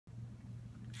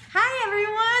Hi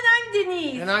everyone, I'm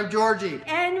Denise. And I'm Georgie.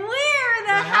 And we're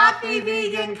the Happy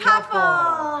Vegan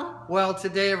Couple. Well,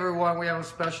 today everyone, we have a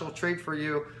special treat for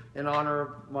you in honor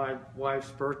of my wife's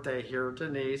birthday here,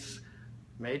 Denise,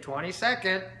 May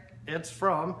 22nd. It's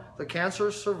from the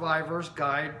Cancer Survivor's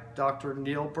Guide, by Dr.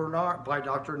 Neil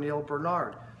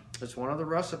Bernard. It's one of the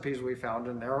recipes we found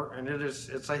in there, and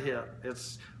it's a hit.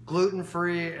 It's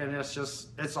gluten-free, and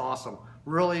it's awesome.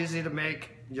 Real easy to make.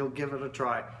 You'll give it a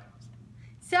try.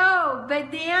 So,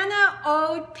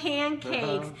 banana-oat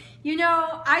pancakes. You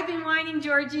know, I've been wanting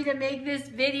Georgie to make this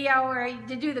video, or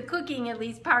to do the cooking, at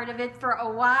least part of it, for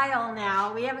a while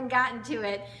now. We haven't gotten to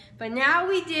it, but now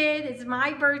we did. It's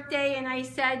my birthday, and I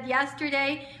said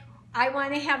yesterday, I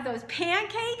want to have those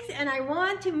pancakes, and I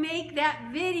want to make that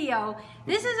video.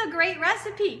 This is a great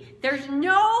recipe. There's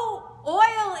no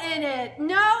oil in it,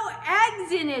 no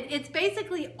eggs in it. It's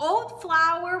basically oat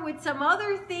flour with some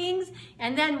other things,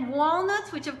 and then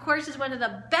walnuts, which of course is one of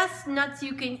the best nuts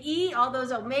you can eat. All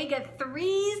those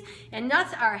omega-3s, and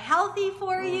nuts are healthy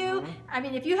for you. I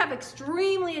mean, if you have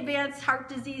extremely advanced heart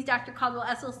disease, Dr. Caldwell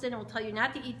Esselstyn will tell you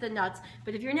not to eat the nuts.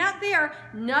 But if you're not there,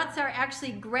 nuts are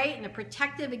actually great and they're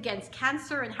protective against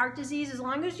cancer and heart disease as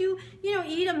long as you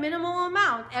eat a minimal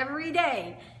amount every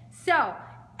day. So,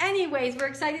 anyways, we're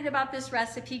excited about this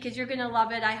recipe because you're going to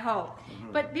love it, I hope.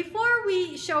 But before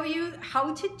we show you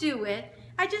how to do it,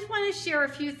 I just want to share a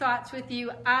few thoughts with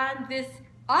you on this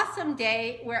awesome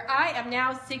day where I am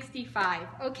now 65,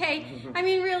 okay? I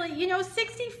mean, really,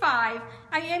 65,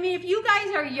 I mean, if you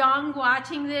guys are young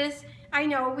watching this, I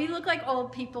know we look like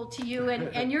old people to you,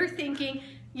 and you're thinking,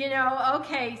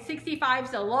 okay, 65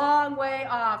 is a long way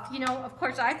off. Of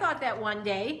course, I thought that one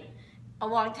day, a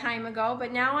long time ago,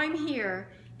 but now I'm here.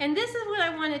 And this is what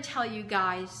I want to tell you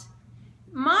guys.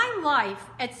 My life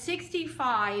at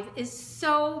 65 is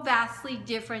so vastly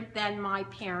different than my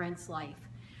parents' life.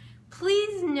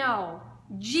 Please know,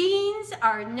 genes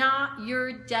are not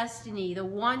your destiny, the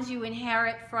ones you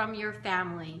inherit from your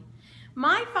family.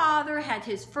 My father had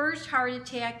his first heart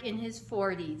attack in his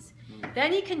 40s.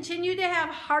 Then he continued to have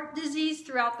heart disease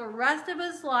throughout the rest of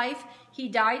his life. He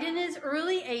died in his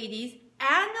early 80s.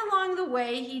 And along the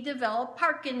way, he developed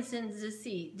Parkinson's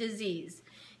disease.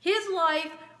 His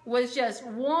life was just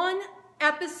one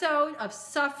episode of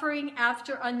suffering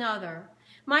after another.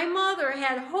 My mother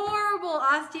had horrible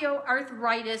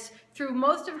osteoarthritis through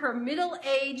most of her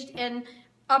middle-aged and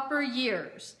upper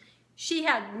years. She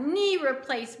had knee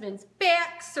replacements,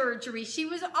 back surgery. She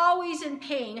was always in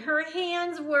pain. Her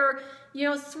hands were,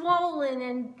 swollen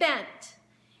and bent.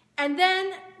 And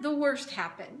then the worst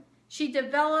happened. She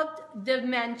developed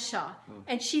dementia,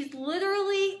 and she's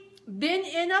literally been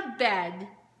in a bed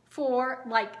for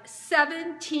like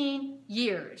 17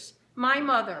 years. My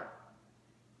mother,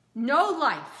 no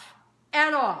life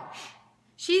at all.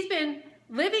 She's been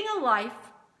living a life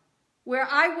where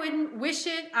I wouldn't wish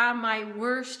it on my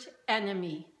worst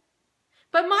enemy.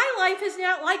 But my life is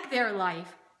not like their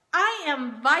life. I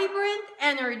am vibrant,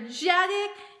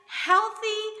 energetic,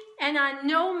 healthy, and on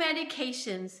no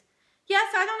medications.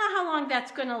 Yes, I don't know how long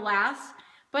that's going to last,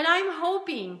 but I'm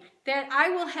hoping that I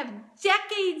will have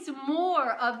decades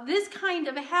more of this kind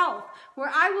of health where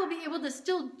I will be able to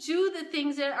still do the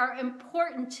things that are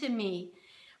important to me.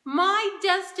 My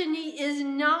destiny is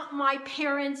not my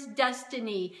parents'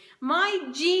 destiny. My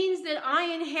genes that I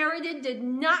inherited did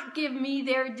not give me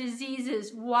their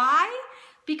diseases. Why?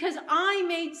 Because I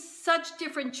made such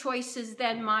different choices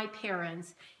than my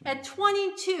parents. At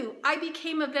 22, I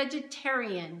became a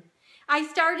vegetarian. I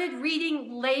started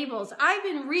reading labels. I've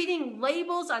been reading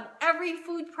labels on every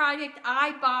food product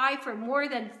I buy for more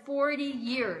than 40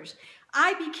 years.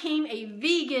 I became a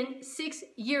vegan 6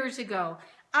 years ago.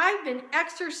 I've been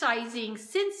exercising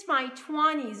since my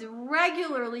 20s,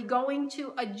 regularly going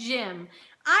to a gym.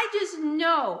 I just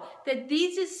know that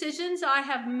these decisions I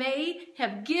have made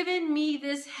have given me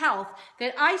this health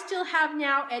that I still have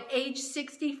now at age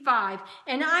 65,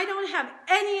 and I don't have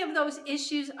any of those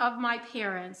issues of my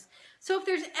parents. So if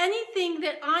there's anything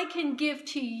that I can give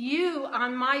to you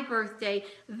on my birthday,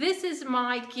 this is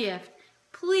my gift.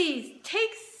 Please take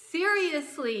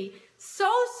seriously,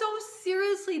 so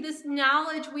seriously, this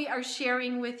knowledge we are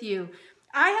sharing with you.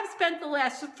 I have spent the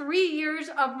last 3 years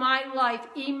of my life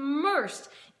immersed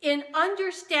in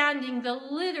understanding the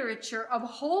literature of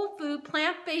whole food,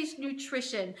 plant-based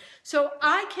nutrition so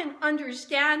I can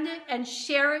understand it and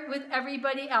share it with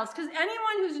everybody else. Because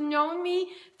anyone who's known me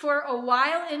for a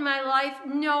while in my life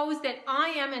knows that I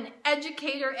am an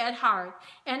educator at heart.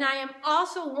 And I am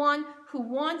also one who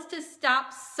wants to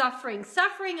stop suffering,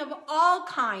 suffering of all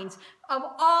kinds, of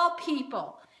all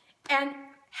people. And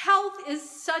health is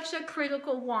such a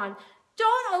critical one.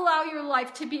 Don't allow your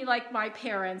life to be like my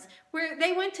parents, where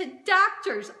they went to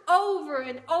doctors over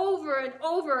and over and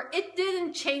over. It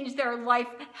didn't change their life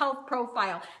health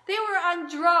profile. They were on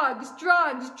drugs.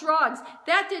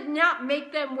 That did not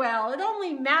make them well. It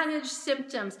only managed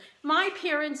symptoms. My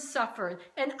parents suffered,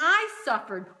 and I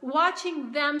suffered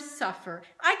watching them suffer.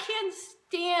 I can't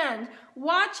stand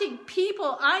watching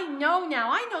people I know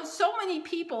now. I know so many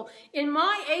people in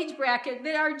my age bracket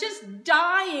that are just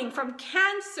dying from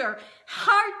cancer,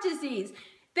 heart disease.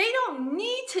 They don't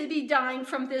need to be dying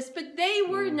from this, but they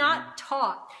were not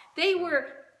taught. They were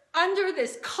under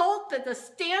this cult that the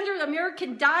standard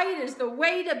American diet is the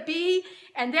way to be,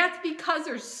 and that's because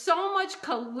there's so much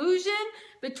collusion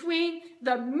between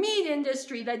the meat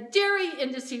industry, the dairy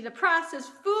industry, the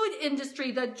processed food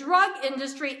industry, the drug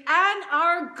industry, and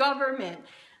our government.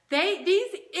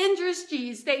 These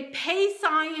industries, they pay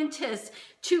scientists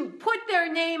to put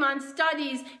their name on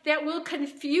studies that will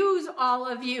confuse all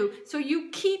of you. So you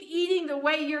keep eating the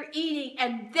way you're eating,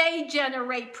 and they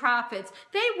generate profits.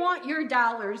 They want your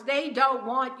dollars. They don't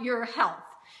want your health.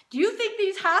 Do you think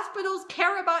these hospitals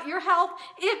care about your health?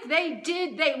 If they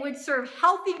did, they would serve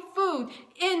healthy food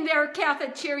in their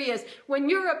cafeterias. When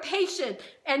you're a patient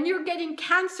and you're getting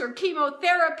cancer,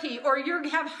 chemotherapy, or you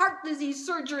have heart disease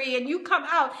surgery and you come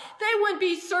out, they wouldn't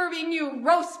be serving you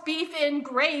roast beef and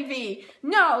gravy.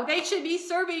 No, they should be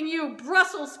serving you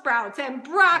Brussels sprouts and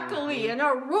broccoli and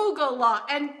arugula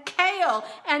and kale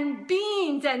and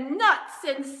beans and nuts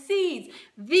and seeds.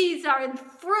 These are in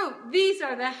fruit. These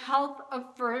are the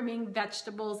health-affirming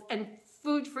vegetables and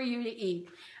food for you to eat.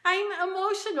 I'm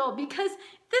emotional because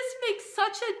this makes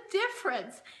such a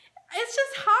difference. It's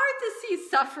just hard to see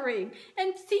suffering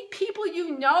and see people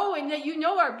you know and that you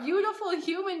know are beautiful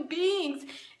human beings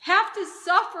have to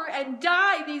suffer and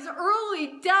die these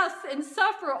early deaths and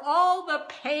suffer all the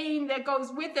pain that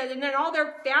goes with it, and then all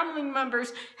their family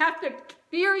members have to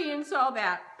experience all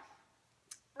that.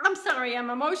 I'm sorry, I'm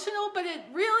emotional, but it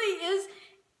really is,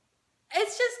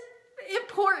 it's just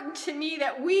important to me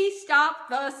that we stop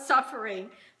the suffering.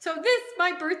 So this is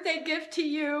my birthday gift to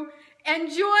you.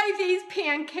 Enjoy these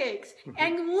pancakes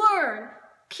and learn.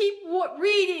 Keep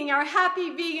reading our Happy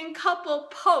Vegan Couple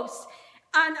posts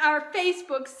on our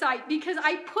Facebook site, because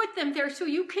I put them there so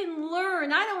you can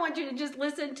learn. I don't want you to just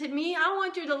listen to me. I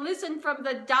want you to listen from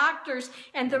the doctors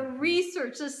and the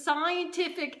research, the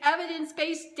scientific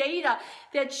evidence-based data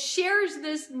that shares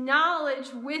this knowledge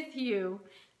with you.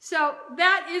 So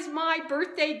that is my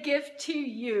birthday gift to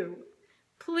you.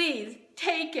 Please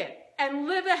take it and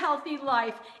live a healthy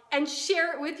life and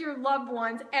share it with your loved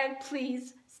ones, and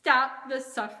please stop the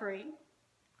suffering.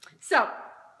 So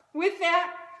with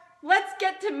that, let's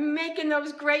get to making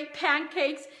those great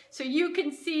pancakes so you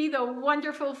can see the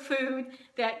wonderful food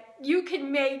that you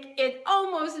can make in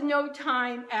almost no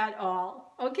time at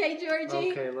all. Okay,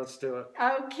 Georgie? Okay, let's do it.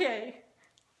 Okay.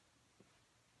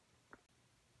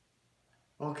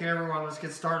 Okay, everyone, let's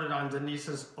get started on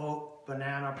Denise's oat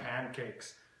banana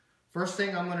pancakes. First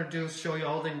thing I'm going to do is show you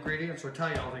all the ingredients, or tell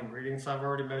you all the ingredients. I've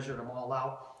already measured them all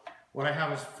out. What I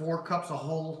have is 4 cups of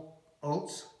whole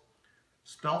oats,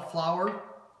 spelt flour,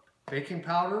 baking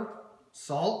powder,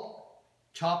 salt,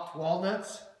 chopped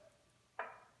walnuts,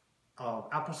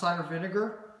 apple cider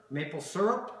vinegar, maple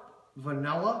syrup,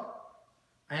 vanilla,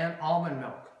 and almond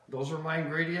milk. Those are my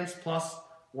ingredients, plus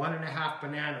 1.5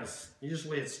 bananas.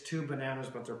 Usually it's 2 bananas,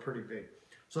 but they're pretty big.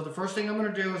 So the first thing I'm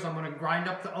going to do is I'm going to grind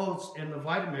up the oats in the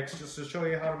Vitamix just to show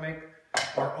you how to make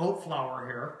our oat flour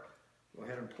here. Go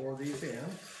ahead and pour these in.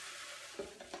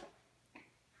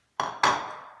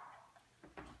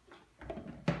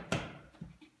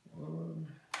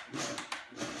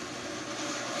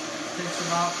 Takes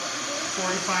about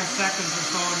 45 seconds or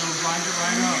so, and you'll grind it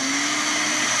right up.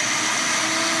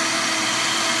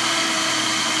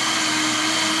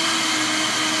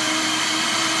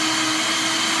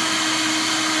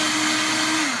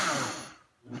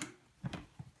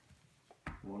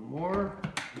 One more.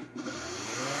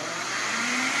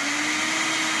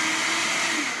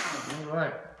 All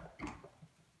right.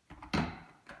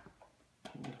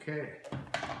 Okay.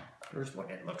 Here's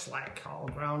what it looks like, all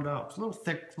ground up. It's a little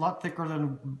thick, a lot thicker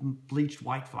than bleached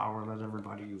white flour that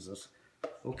everybody uses.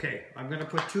 Okay, I'm going to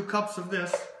put 2 cups of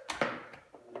this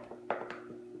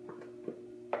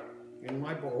in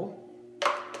my bowl. A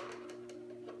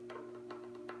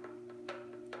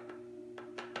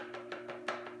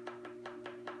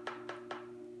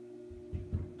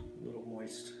little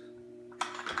moist.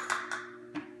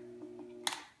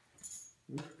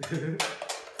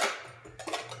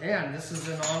 And this is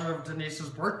in honor of Denise's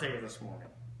birthday this morning.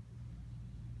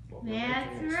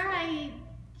 That's right.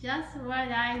 Just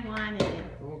what I wanted.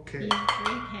 Okay. These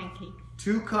great pancakes.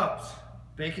 2 cups.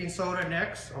 Baking soda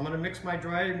next. I'm going to mix my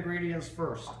dry ingredients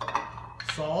first.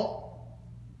 Salt.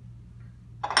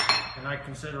 And I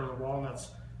consider the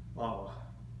walnuts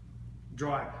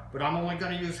dry. But I'm only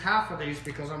going to use half of these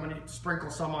because I'm going to sprinkle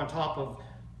some on top of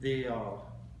the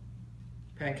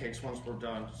pancakes once we're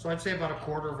done. So I'd say about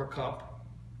 1/4 cup.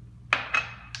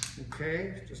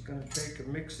 Okay, just going to take and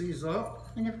mix these up.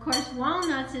 And of course,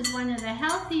 walnuts is one of the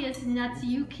healthiest nuts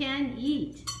you can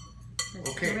eat. That's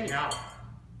okay, great. now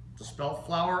the spelt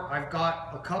flour, I've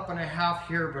got 1.5 cups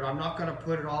here, but I'm not going to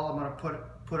put it all. I'm going to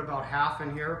put about half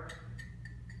in here.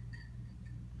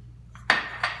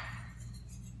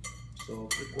 So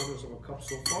 3/4 cup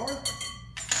so far.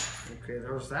 Okay,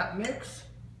 there's that mix.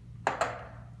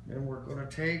 Then we're going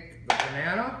to take the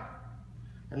banana,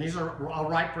 and these are a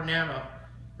ripe banana.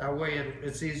 That way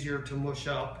it's easier to mush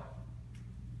up.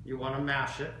 You want to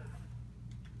mash it.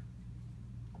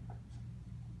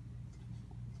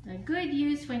 A good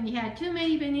use when you had too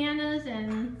many bananas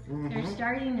and they're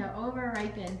starting to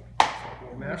over-ripen.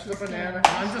 We'll mash the banana.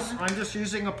 I'm just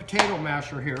using a potato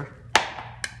masher here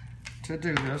to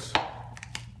do this.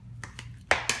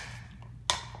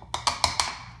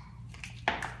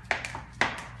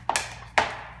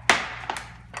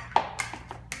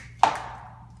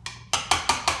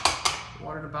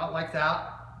 Want it about like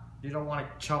that. You don't want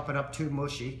to chop it up too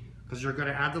mushy because you're going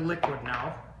to add the liquid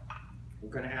now. We're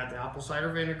going to add the apple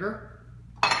cider vinegar,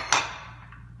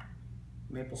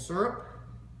 maple syrup,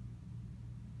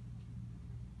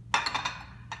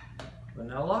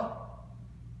 vanilla,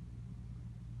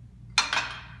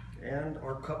 and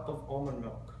our cup of almond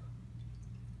milk,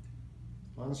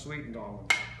 unsweetened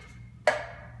almond milk.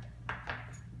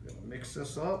 We're going to mix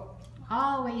this up.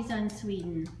 Always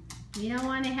unsweetened. We don't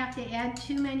want to have to add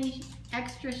too many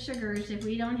extra sugars if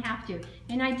we don't have to.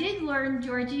 And I did learn,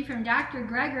 Georgie, from Dr.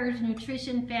 Greger's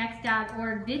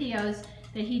nutritionfacts.org videos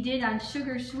that he did on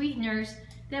sugar sweeteners,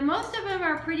 that most of them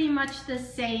are pretty much the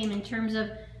same in terms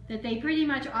of that they pretty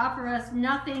much offer us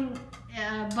nothing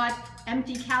but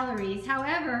empty calories.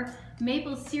 However,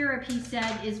 maple syrup, he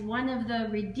said, is one of the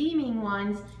redeeming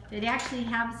ones that actually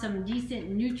have some decent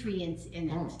nutrients in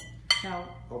it. So,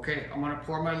 okay, I'm going to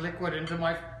pour my liquid into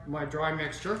my dry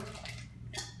mixture.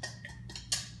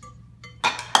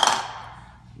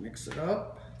 Mix it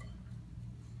up.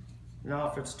 Now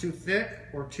if it's too thick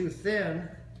or too thin,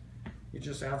 you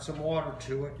just add some water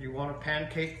to it. You want a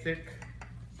pancake thick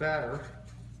batter.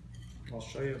 I'll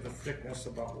show you the thickness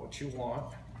about what you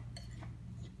want.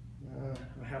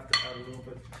 I have to add a little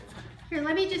bit. Here,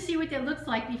 let me just see what that looks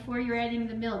like before you're adding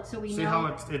the milk, so we know how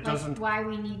it doesn't, why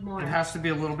we need more. It has to be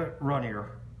a little bit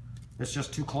runnier. It's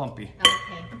just too clumpy.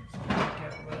 Okay.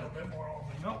 Get a little bit more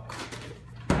almond milk.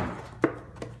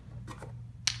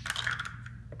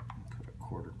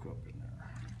 Put 1/4 cup in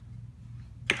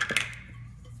there.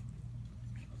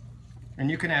 And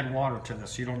you can add water to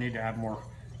this. You don't need to add more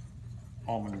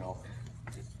almond milk.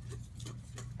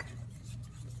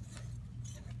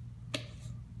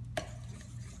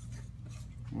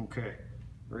 Okay,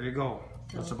 there you go.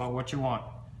 That's about what you want.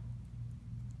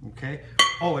 Okay.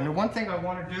 Oh, and the one thing I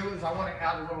want to do is I want to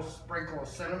add a little sprinkle of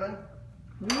cinnamon.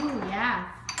 Ooh,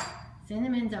 yeah.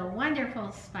 Cinnamon's a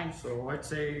wonderful spice. So I'd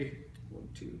say 1,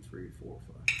 2, 3, 4,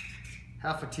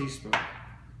 5. ½ teaspoon.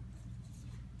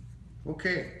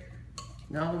 Okay.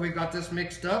 Now that we got this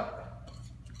mixed up,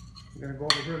 I'm going to go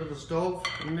over here to the stove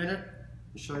in a minute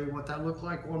and show you what that looked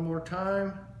like one more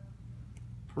time.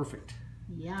 Perfect.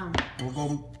 Yum. We'll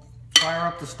go fire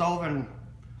up the stove and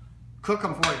cook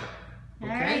them for you.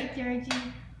 Okay? All right,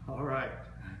 Georgie. All right.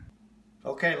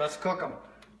 Okay, let's cook them.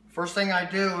 First thing I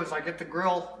do is I get the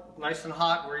grill nice and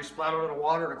hot where you splatter it in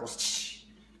water and it goes shh.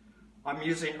 I'm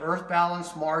using earth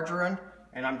balanced margarine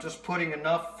and I'm just putting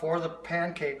enough for the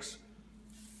pancakes.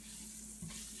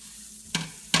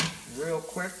 Real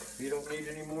quick, you don't need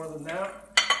any more than that.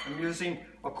 I'm using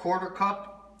 1/4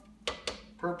 cup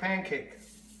per pancake.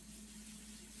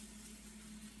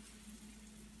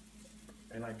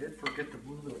 And I did forget the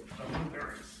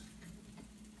blueberries.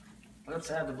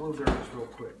 Let's add the blueberries real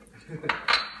quick.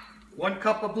 1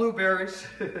 cup of blueberries.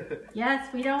 Yes,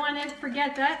 we don't want to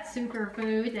forget that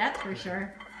superfood, that's for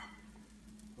sure.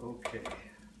 Okay.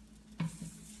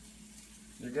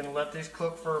 You're going to let these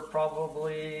cook for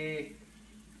probably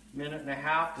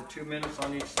 1.5 to 2 minutes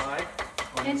on each side.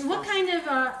 And what kind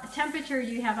of temperature do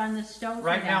you have on the stove?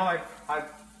 Right now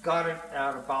I've got it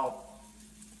at about,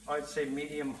 I'd say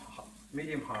medium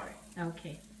high.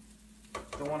 Okay.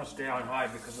 Don't want to stay on high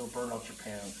because it'll burn out your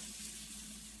pan.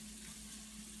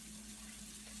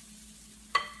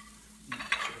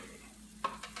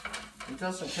 Okay.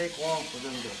 doesn't take long for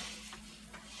them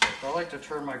to... I like to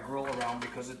turn my grill around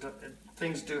because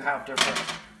things do have different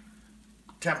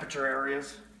temperature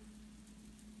areas.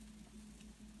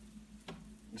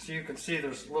 So you can see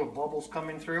there's little bubbles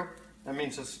coming through. That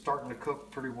means it's starting to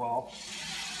cook pretty well.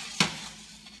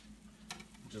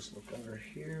 Just look under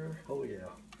here. Oh yeah.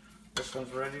 This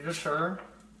one's ready to turn.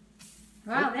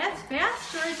 Wow, that's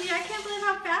fast, Georgie. I can't believe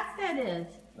how fast that is.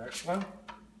 Next one.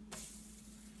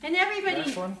 And everybody,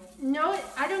 Next one.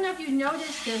 I don't know if you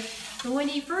noticed this, but when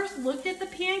he first looked at the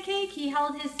pancake, he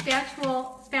held his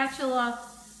spatula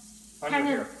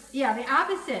kind of, yeah, the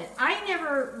opposite. I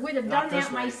never would have done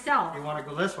that myself. You want to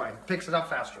go this way. It picks it up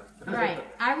faster. Right.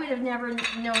 I would have never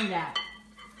known that.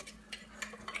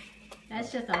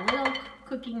 That's just a little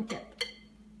cooking tip.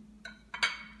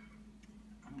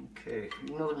 Okay,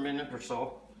 another minute or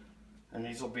so, and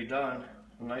these will be done.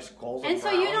 A nice golden And so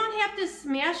brown. you don't have to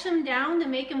smash them down to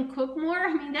make them cook more?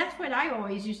 I mean, that's what I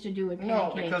always used to do with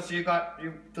pancakes. No, because you got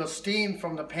the steam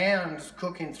from the pans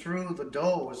cooking through the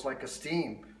dough is like a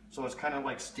steam. So it's kind of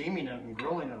like steaming it and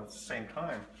grilling it at the same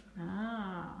time.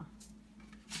 Ah.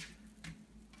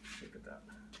 Look at that.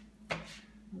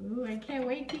 Ooh, I can't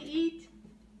wait to eat.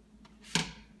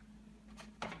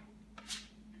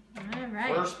 All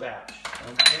right. First batch.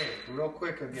 Okay, real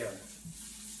quick again.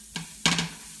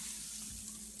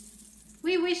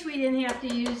 We wish we didn't have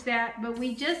to use that, but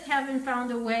we just haven't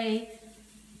found a way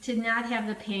to not have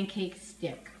the pancake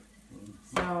stick.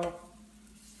 So,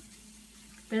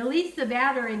 but at least the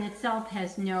batter in itself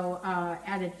has no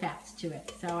added fats to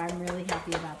it. So I'm really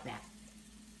happy about that.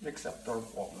 Except our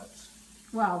walnuts.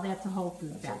 Well, that's a whole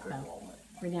food That's fat a good though.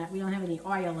 walnut. We don't have any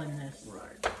oil in this.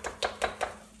 Right.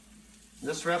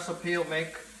 This recipe will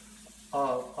make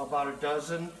about a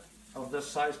dozen of this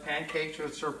size pancakes,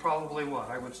 which are probably what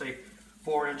I would say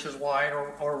 4 inches wide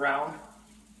or round.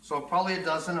 So probably a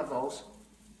dozen of those.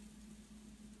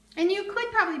 And you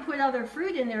could probably put other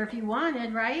fruit in there if you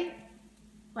wanted, right?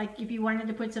 Like if you wanted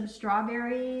to put some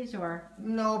strawberries or...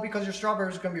 No, because your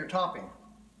strawberries is going to be your topping.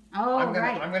 Oh,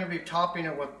 right. I'm going to be topping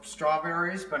it with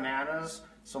strawberries, bananas,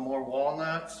 some more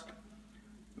walnuts,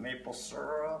 maple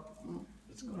syrup.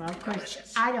 It's going to be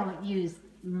delicious. I don't use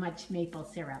much maple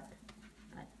syrup.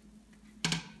 But...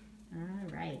 All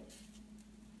right.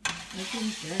 Looking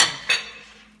good.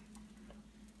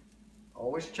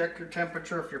 Always check your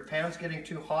temperature. If your pan's getting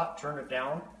too hot, turn it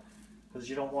down because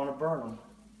you don't want to burn them.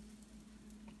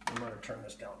 I'm going to turn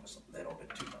this down just a little bit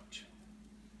too much.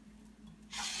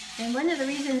 And one of the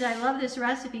reasons I love this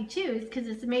recipe too is because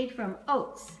it's made from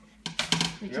oats,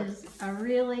 which is a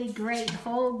really great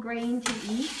whole grain to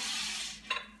eat.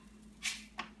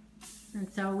 And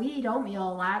so we eat oatmeal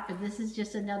a lot, but this is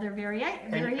just another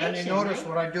variation. And you notice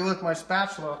what I do with my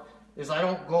spatula is I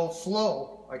don't go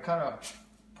slow. I kind of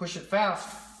push it fast.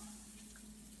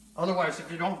 Otherwise,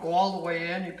 if you don't go all the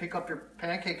way in, you pick up your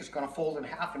pancake, it's going to fold in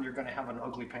half and you're going to have an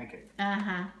ugly pancake.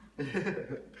 Uh-huh.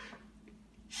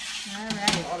 All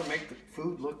right. How to make the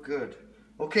food look good.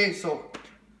 Okay, so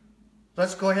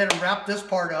let's go ahead and wrap this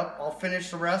part up. I'll finish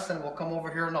the rest and we'll come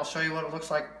over here and I'll show you what it looks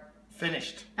like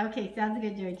finished. Okay, sounds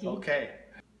good, Georgie. Okay.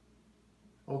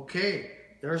 Okay,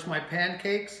 there's my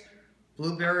pancakes.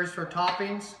 Blueberries for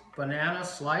toppings, banana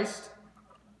sliced,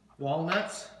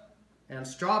 walnuts, and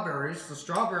strawberries. The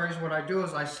strawberries, what I do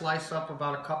is I slice up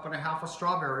about 1.5 cups of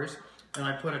strawberries and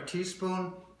I put a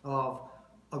teaspoon of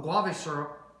agave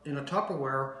syrup in a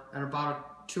Tupperware and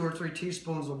about 2 or 3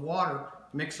 teaspoons of water.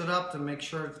 Mix it up to make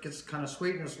sure it gets kind of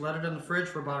sweetness. Let it in the fridge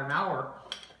for about an hour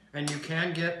and you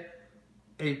can get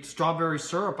a strawberry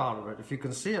syrup out of it, if you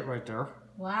can see it right there.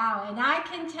 Wow, and I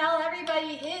can tell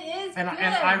everybody it is good. And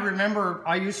I remember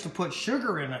I used to put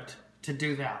sugar in it to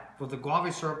do that. But the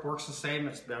guava syrup works the same,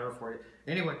 it's better for you.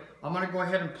 Anyway, I'm going to go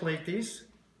ahead and plate these.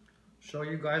 Show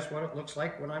you guys what it looks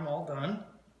like when I'm all done.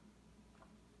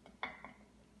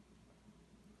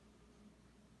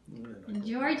 And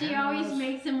Georgie always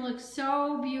makes them look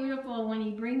so beautiful when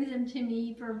he brings them to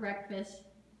me for breakfast.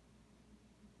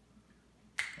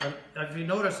 And if you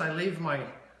notice, I leave my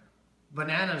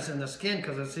bananas in the skin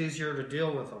because it's easier to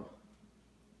deal with them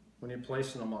when you're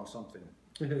placing them on something.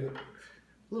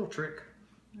 Little trick.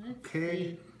 Let's Okay,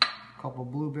 see. a couple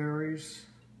blueberries.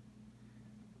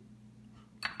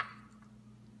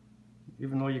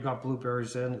 Even though you got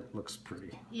blueberries in, it looks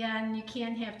pretty. Yeah, and you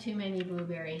can't have too many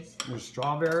blueberries. There's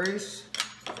strawberries.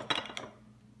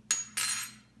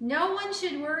 No one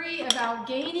should worry about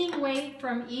gaining weight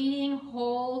from eating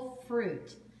whole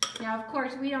fruit. Now, of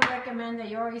course, we don't recommend that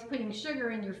you're always putting sugar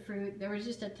in your fruit. There was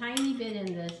just a tiny bit in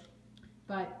this.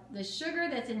 But the sugar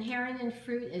that's inherent in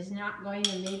fruit is not going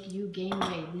to make you gain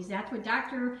weight. At least that's what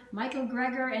Dr. Michael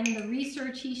Greger and the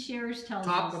research he shares tells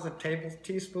us. Top with a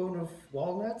teaspoon of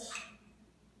walnuts.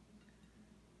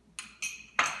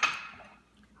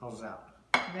 How's that?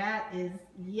 That is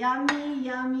yummy,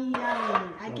 yummy,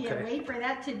 yummy. I can't wait for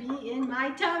that to be in my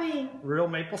tummy. Real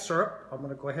maple syrup. I'm going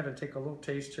to go ahead and take a little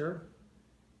taste here.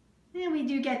 And we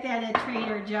do get that at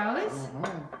Trader Joe's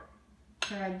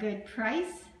for a good price.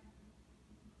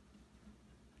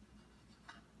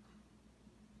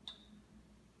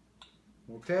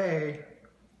 Okay.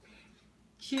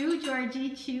 Chew,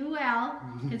 Georgie, chew well,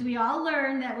 because we all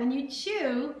learned that when you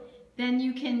chew, then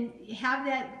you can have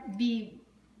that be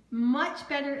much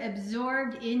better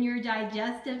absorbed in your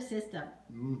digestive system.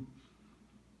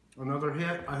 Another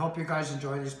hit. I hope you guys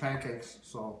enjoy these pancakes.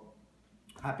 So,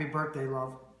 happy birthday,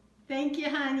 love. Thank you,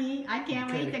 honey. I can't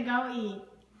wait to go eat.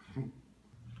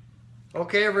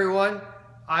 Okay, everyone.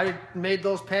 I made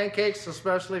those pancakes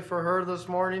especially for her this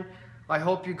morning. I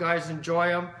hope you guys enjoy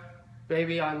them.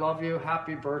 Baby, I love you.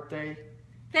 Happy birthday.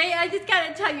 I just got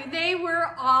to tell you, they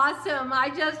were awesome. I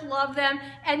just love them.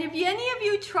 And if any of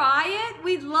you try it,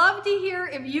 we'd love to hear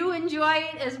if you enjoy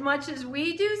it as much as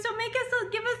we do. So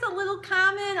give us a little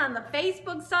comment on the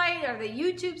Facebook site or the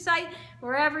YouTube site,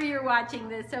 wherever you're watching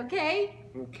this, okay?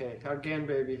 Okay. Again,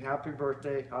 baby, happy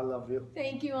birthday. I love you.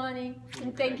 Thank you, honey.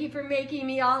 And thank you for making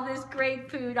me all this great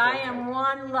food. I am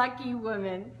one lucky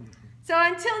woman. So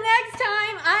until next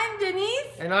time, I'm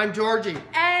Denise. And I'm Georgie.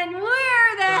 And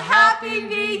we're the Happy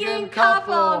Vegan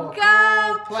Couple.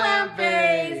 Go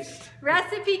plant-based.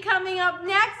 Recipe coming up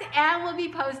next and will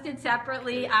be posted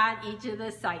separately on each of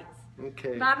the sites.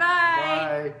 Okay. Bye-bye.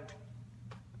 Bye.